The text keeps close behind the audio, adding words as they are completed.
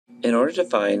In order to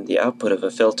find the output of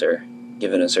a filter,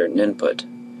 given a certain input,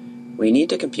 we need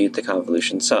to compute the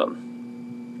convolution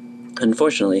sum.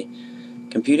 Unfortunately,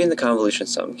 computing the convolution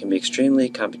sum can be extremely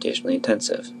computationally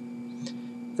intensive.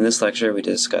 In this lecture, we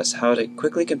discuss how to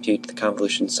quickly compute the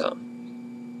convolution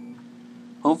sum.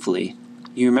 Hopefully,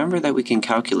 you remember that we can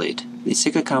calculate the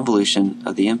cyclic convolution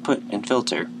of the input and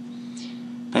filter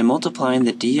by multiplying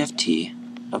the DFT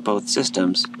of both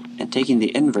systems and taking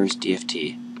the inverse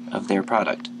DFT of their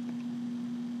product.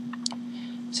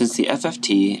 Since the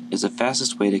FFT is the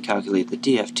fastest way to calculate the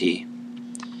DFT,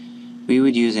 we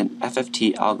would use an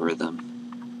FFT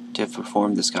algorithm to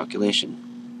perform this calculation.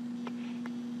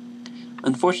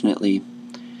 Unfortunately,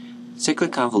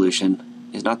 cyclic convolution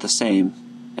is not the same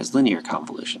as linear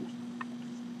convolution.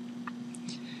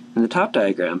 In the top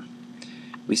diagram,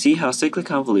 we see how cyclic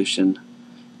convolution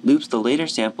loops the later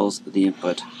samples of the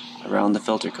input around the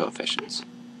filter coefficients.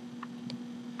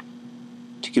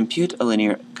 To compute a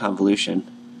linear convolution,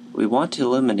 we want to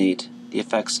eliminate the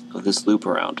effects of this loop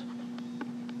around.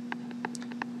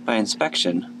 By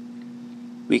inspection,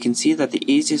 we can see that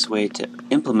the easiest way to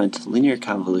implement linear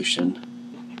convolution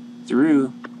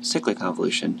through cyclic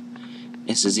convolution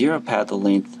is to zero-pad the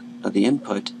length of the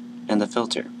input and the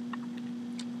filter.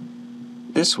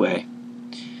 This way,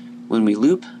 when we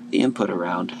loop the input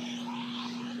around,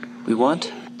 we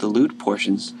want the looped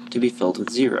portions to be filled with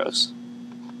zeros.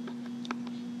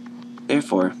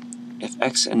 Therefore, if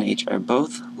x and h are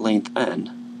both length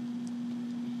n,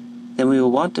 then we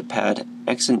will want to pad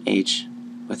x and h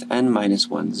with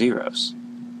n-1 zeros.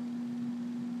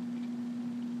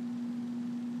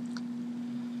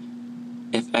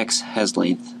 If x has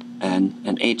length n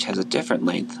and h has a different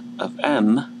length of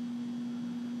m,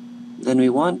 then we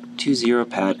want to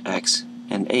zero-pad x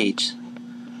and h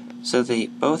so they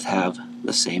both have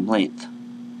the same length.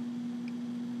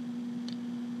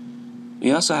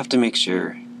 We also have to make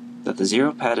sure that the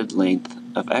zero-padded length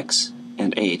of x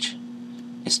and h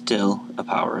is still a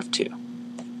power of 2.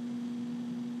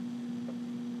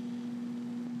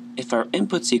 If our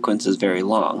input sequence is very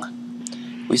long,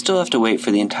 we still have to wait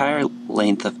for the entire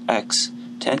length of x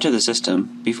to enter the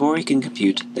system before we can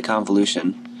compute the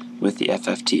convolution with the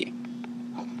FFT.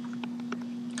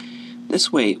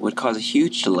 This wait would cause a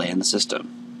huge delay in the system.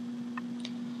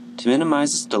 To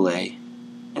minimize this delay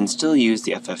and still use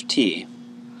the FFT,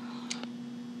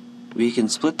 we can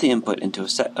split the input into a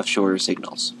set of shorter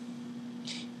signals.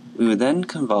 We would then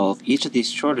convolve each of these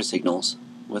shorter signals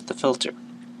with the filter.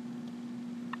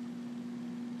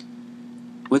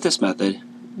 With this method,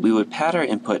 we would pad our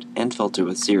input and filter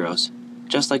with zeros,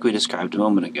 just like we described a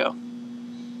moment ago,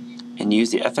 and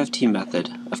use the FFT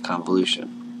method of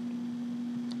convolution.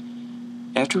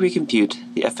 After we compute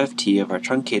the FFT of our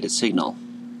truncated signal,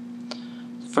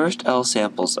 the first L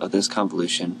samples of this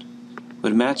convolution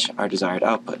would match our desired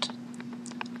output,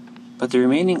 but the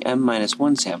remaining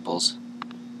m-1 samples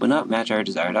would not match our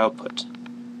desired output.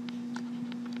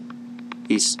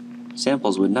 These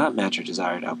samples would not match our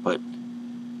desired output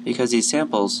because these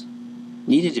samples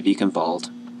needed to be convolved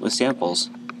with samples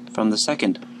from the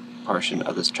second portion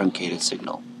of this truncated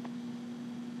signal.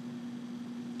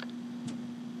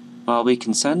 While we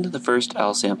can send the first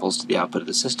L samples to the output of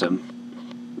the system,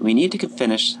 we need to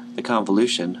finish the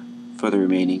convolution for the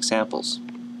remaining samples.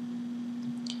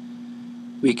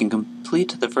 We can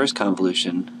complete the first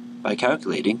convolution by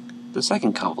calculating the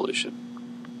second convolution.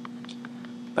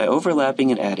 By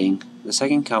overlapping and adding the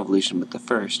second convolution with the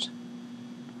first,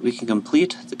 we can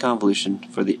complete the convolution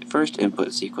for the first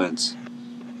input sequence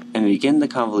and begin the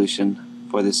convolution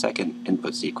for the second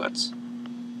input sequence.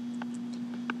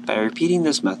 By repeating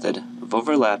this method of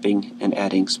overlapping and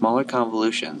adding smaller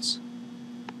convolutions,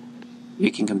 we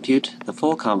can compute the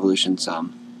full convolution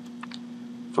sum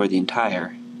for the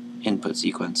entire input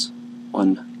sequence,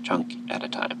 one chunk at a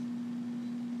time.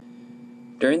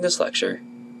 During this lecture,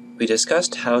 we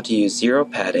discussed how to use zero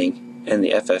padding and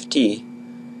the FFT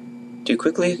to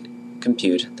quickly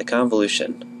compute the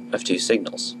convolution of two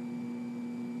signals.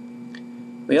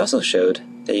 We also showed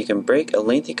that you can break a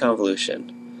lengthy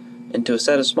convolution into a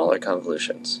set of smaller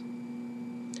convolutions.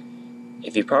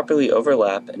 If you properly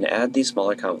overlap and add these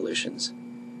smaller convolutions,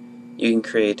 you can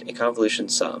create a convolution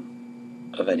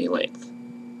sum of any length.